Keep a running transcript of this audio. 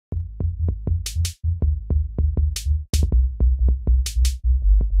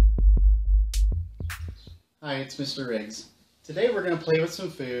Hi, it's Mr. Riggs. Today we're going to play with some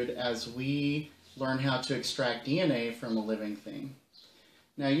food as we learn how to extract DNA from a living thing.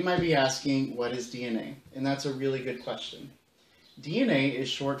 Now you might be asking, what is DNA? And that's a really good question. DNA is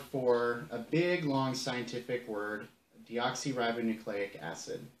short for a big, long scientific word, deoxyribonucleic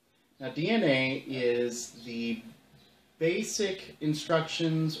acid. Now DNA is the basic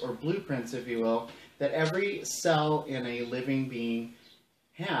instructions or blueprints, if you will, that every cell in a living being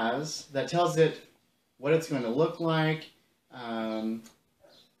has that tells it what it's going to look like, how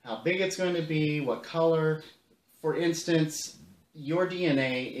big it's going to be, what color. For instance, your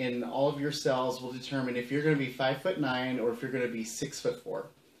DNA in all of your cells will determine if you're going to be 5'9" or if you're going to be 6'4".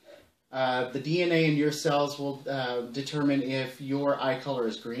 The DNA in your cells will determine if your eye color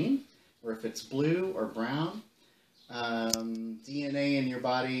is green or if it's blue or brown. DNA in your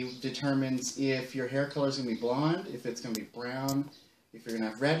body determines if your hair color is going to be blonde, if it's going to be brown, if you're going to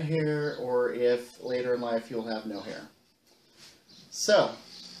have red hair, or if later in life you'll have no hair. So,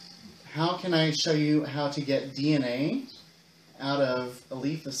 how can I show you how to get DNA out of a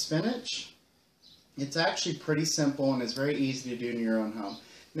leaf of spinach? It's actually pretty simple and it's very easy to do in your own home.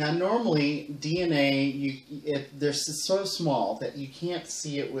 Now normally DNA, they're so small that you can't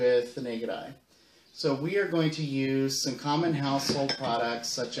see it with the naked eye. So we are going to use some common household products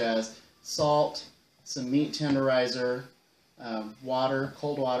such as salt, some meat tenderizer, water,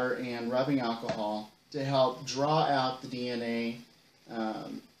 cold water, and rubbing alcohol to help draw out the DNA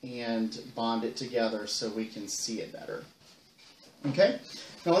and bond it together so we can see it better. Okay,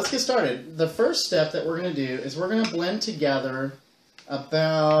 now let's get started. The first step that we're going to do is we're going to blend together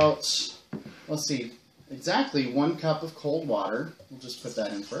about, let's see, exactly 1 cup of cold water. We'll just put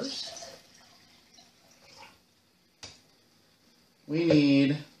that in first. We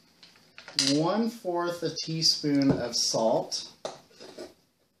need 1/4 a teaspoon of salt.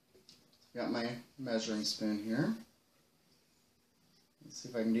 Got my measuring spoon here. Let's see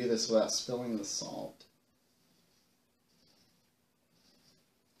if I can do this without spilling the salt.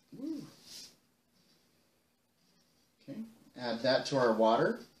 Woo. Okay, add that to our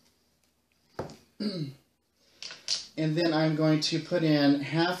water. And then I'm going to put in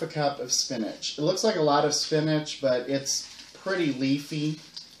 1/2 cup of spinach. It looks like a lot of spinach, but it's pretty leafy,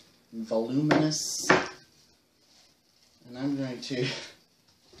 voluminous. And I'm going to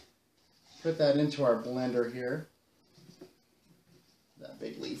put that into our blender here. That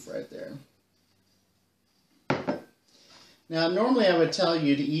big leaf right there. Now normally I would tell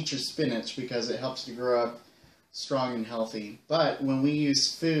you to eat your spinach because it helps you grow up strong and healthy. But when we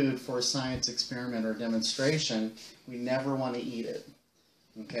use food for a science experiment or demonstration, we never want to eat it.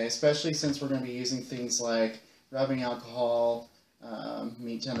 Okay, especially since we're going to be using things like rubbing alcohol,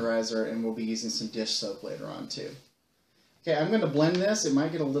 meat tenderizer, and we'll be using some dish soap later on too. Okay, I'm going to blend this. It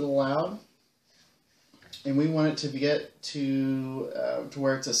might get a little loud, and we want it to get to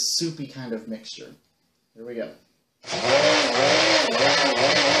where it's a soupy kind of mixture. Here we go.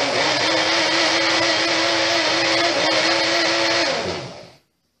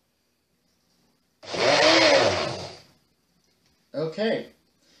 Okay,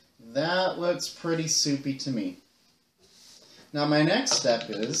 that looks pretty soupy to me. Now my next step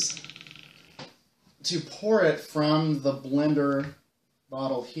is to pour it from the blender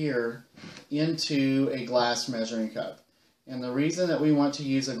bottle here into a glass measuring cup. And the reason that we want to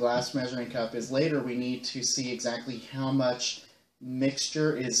use a glass measuring cup is later we need to see exactly how much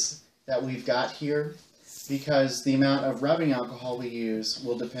mixture is that we've got here, because the amount of rubbing alcohol we use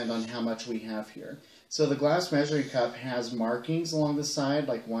will depend on how much we have here. So the glass measuring cup has markings along the side,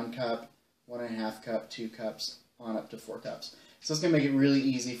 like 1 cup, 1.5 cup, 2 cups, on up to 4 cups. So it's going to make it really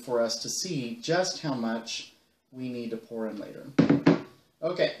easy for us to see just how much we need to pour in later.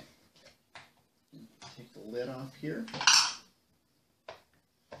 Okay, take the lid off here.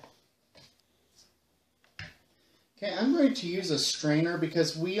 Okay, I'm going to use a strainer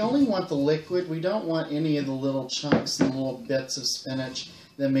because we only want the liquid. We don't want any of the little chunks and little bits of spinach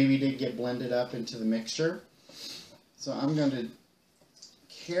that maybe did get blended up into the mixture. So I'm going to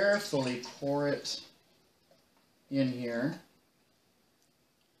carefully pour it in here.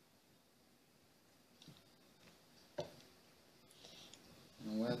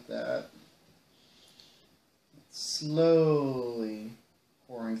 And let that slowly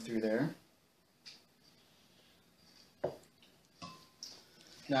pouring through there.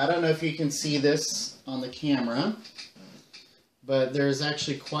 Now I don't know if you can see this on the camera, but there's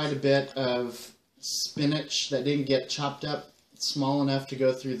actually quite a bit of spinach that didn't get chopped up small enough to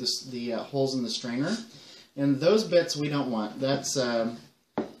go through the holes in the strainer. And those bits we don't want. Those are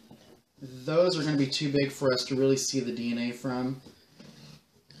going to be too big for us to really see the DNA from.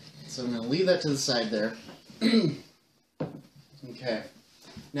 So I'm going to leave that to the side there. Okay,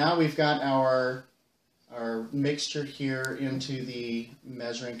 now we've got our mixture here into the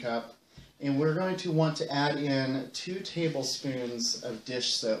measuring cup, and we're going to want to add in 2 tablespoons of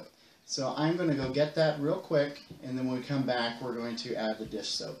dish soap. So I'm going to go get that real quick, and then when we come back, we're going to add the dish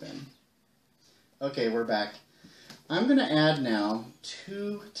soap in. Okay, we're back. I'm going to add now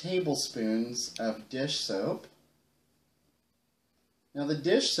 2 tablespoons of dish soap. Now the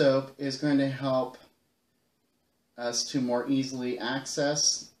dish soap is going to help us to more easily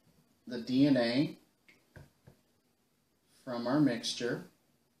access the DNA from our mixture.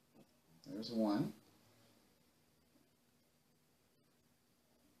 There's 1.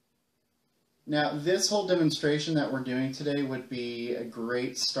 Now this whole demonstration that we're doing today would be a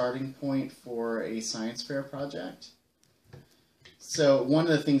great starting point for a science fair project. So one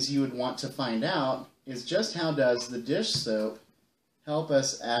of the things you would want to find out is just how does the dish soap help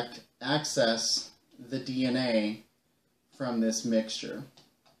us access the DNA from this mixture.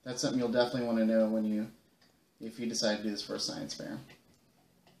 That's something you'll definitely want to know if you decide to do this for a science fair.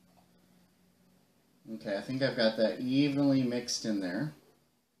 Okay, I think I've got that evenly mixed in there.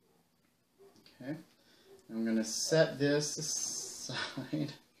 Okay, I'm going to set this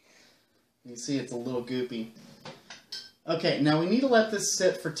aside. You see it's a little goopy. Okay, now we need to let this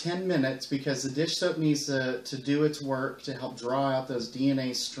sit for 10 minutes because the dish soap needs to do its work to help draw out those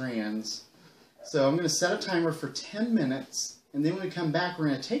DNA strands. So I'm going to set a timer for 10 minutes, and then when we come back we're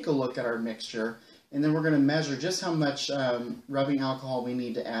going to take a look at our mixture, and then we're going to measure just how much rubbing alcohol we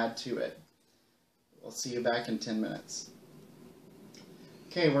need to add to it. We'll see you back in 10 minutes.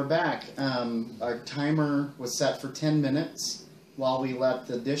 Okay, we're back. Our timer was set for 10 minutes while we let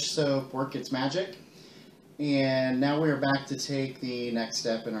the dish soap work its magic. And now we are back to take the next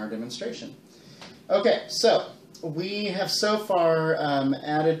step in our demonstration. Okay, so we have so far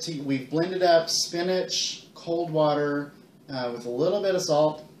we've blended up spinach, cold water with a little bit of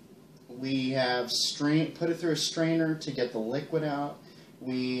salt. We have put it through a strainer to get the liquid out.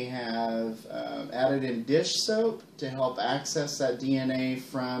 We have added in dish soap to help access that DNA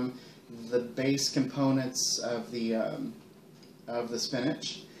from the base components of the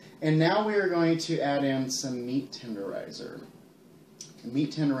spinach. And now we are going to add in some meat tenderizer. The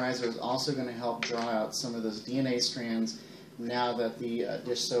meat tenderizer is also going to help draw out some of those DNA strands now that the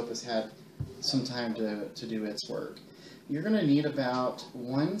dish soap has had some time to do its work. You're going to need about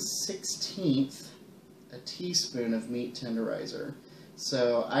 1/16 a teaspoon of meat tenderizer.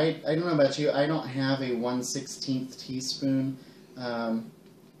 So I don't know about you, I don't have a 1/16 teaspoon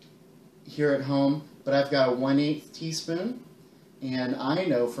here at home, but I've got a 1/8 teaspoon. And I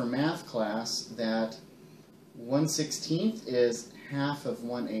know from math class that 1/16 is half of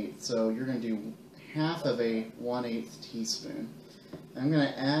 1/8. So you're going to do half of a 1/8 teaspoon. I'm going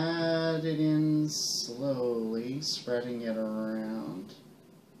to add it in slowly, spreading it around.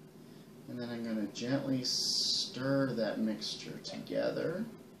 And then I'm going to gently stir that mixture together.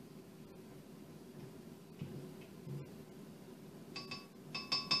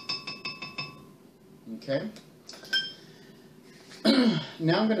 Okay.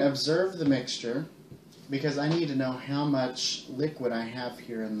 Now I'm going to observe the mixture because I need to know how much liquid I have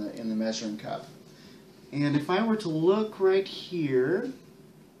here in the measuring cup. And if I were to look right here,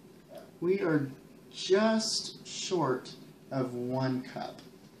 we are just short of 1 cup.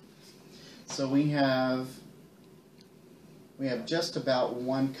 So we have just about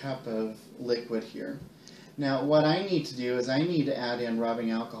 1 cup of liquid here. Now what I need to do is I need to add in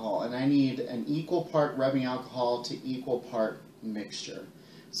rubbing alcohol, and I need an equal part rubbing alcohol to equal part mixture.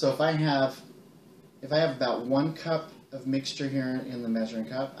 So if I have about 1 cup of mixture here in the measuring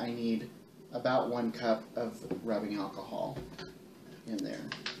cup, I need about 1 cup of rubbing alcohol in there.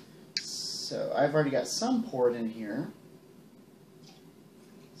 So I've already got some poured in here.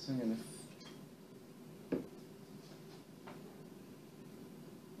 So I'm going to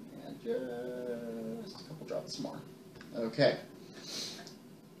add just a couple drops more. Okay.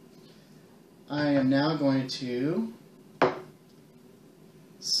 I am now going to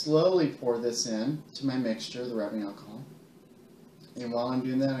slowly pour this in to my mixture, the rubbing alcohol. And while I'm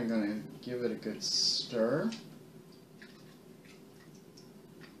doing that, I'm going to give it a good stir.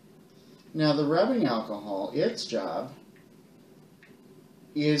 Now the rubbing alcohol, its job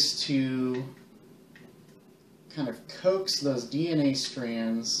is to kind of coax those DNA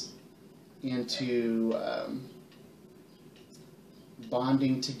strands into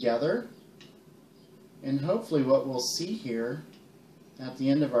bonding together. And hopefully what we'll see here at the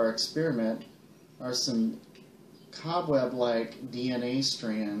end of our experiment are some cobweb-like DNA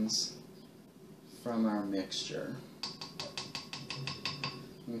strands from our mixture.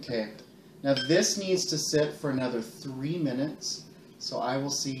 Okay, Now this needs to sit for another 3 minutes, so I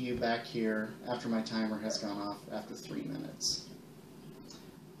will see you back here after my timer has gone off after 3 minutes.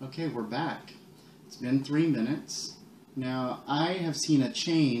 Okay, we're back. It's been 3 minutes. Now I have seen a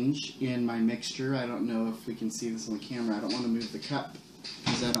change in my mixture. I don't know if we can see this on the camera. I don't want to move the cup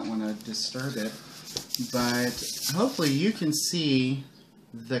because I don't want to disturb it. But hopefully you can see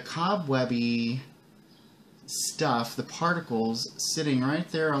the cobwebby stuff, the particles sitting right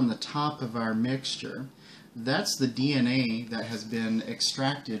there on the top of our mixture. That's the DNA that has been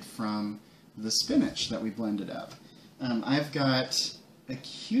extracted from the spinach that we blended up. I've got a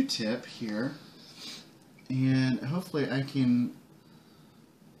Q-tip here, and hopefully I can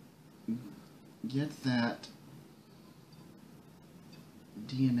get that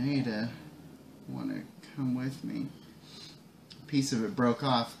DNA to want to come with me. A piece of it broke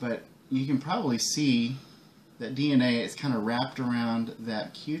off, but you can probably see that DNA is kind of wrapped around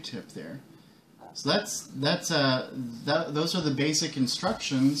that Q-tip there. So those are the basic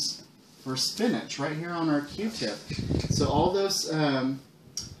instructions for spinach right here on our Q-tip. So all those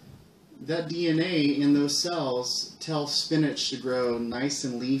that DNA in those cells tells spinach to grow nice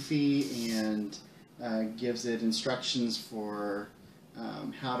and leafy, and gives it instructions for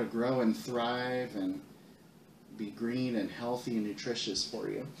how to grow and thrive and be green and healthy and nutritious for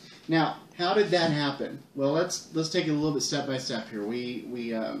you. Now, how did that happen? Well, let's take it a little bit step by step here. We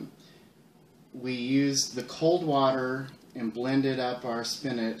used the cold water and blended up our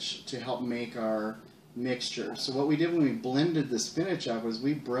spinach to help make our mixture. So what we did when we blended the spinach up was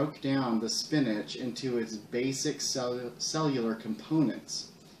we broke down the spinach into its basic cellular components.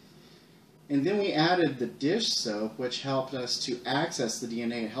 And then we added the dish soap, which helped us to access the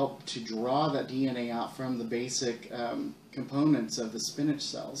DNA. It helped to draw that DNA out from the basic components of the spinach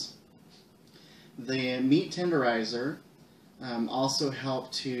cells. The meat tenderizer also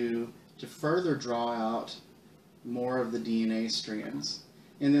helped to further draw out more of the DNA strands.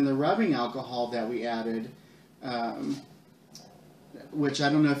 And then the rubbing alcohol that we added, which I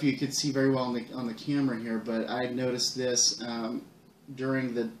don't know if you could see very well on the camera here, but I noticed this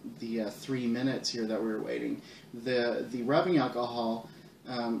during the 3 minutes here that we were waiting. The rubbing alcohol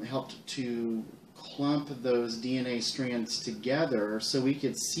helped to clump those DNA strands together so we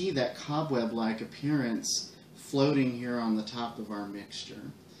could see that cobweb-like appearance floating here on the top of our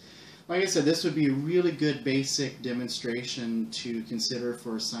mixture. Like I said, this would be a really good basic demonstration to consider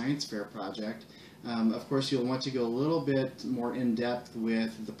for a science fair project. Of course, you'll want to go a little bit more in depth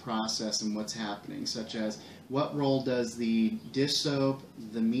with the process and what's happening, such as what role does the dish soap,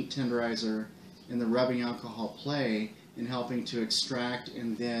 the meat tenderizer, and the rubbing alcohol play in helping to extract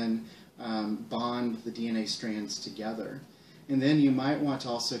and then bond the DNA strands together. And then you might want to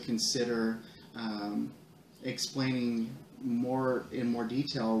also consider explaining in more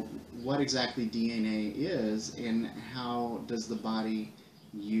detail what exactly DNA is and how does the body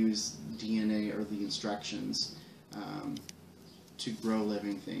use DNA or the instructions to grow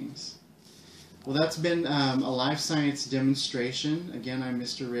living things. Well, that's been a life science demonstration. Again, I'm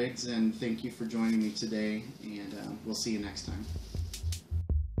Mr. Riggs, and thank you for joining me today, and we'll see you next time.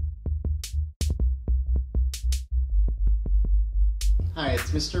 Hi,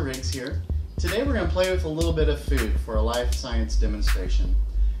 it's Mr. Riggs here. Today we're going to play with a little bit of food for a life science demonstration.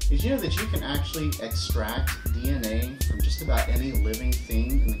 Did you know that you can actually extract DNA from just about any living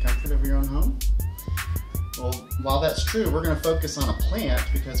thing in the comfort of your own home? Well, while that's true, we're going to focus on a plant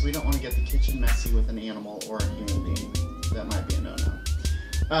because we don't want to get the kitchen messy with an animal or a human being. That might be a no-no.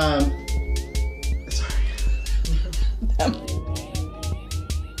 Sorry.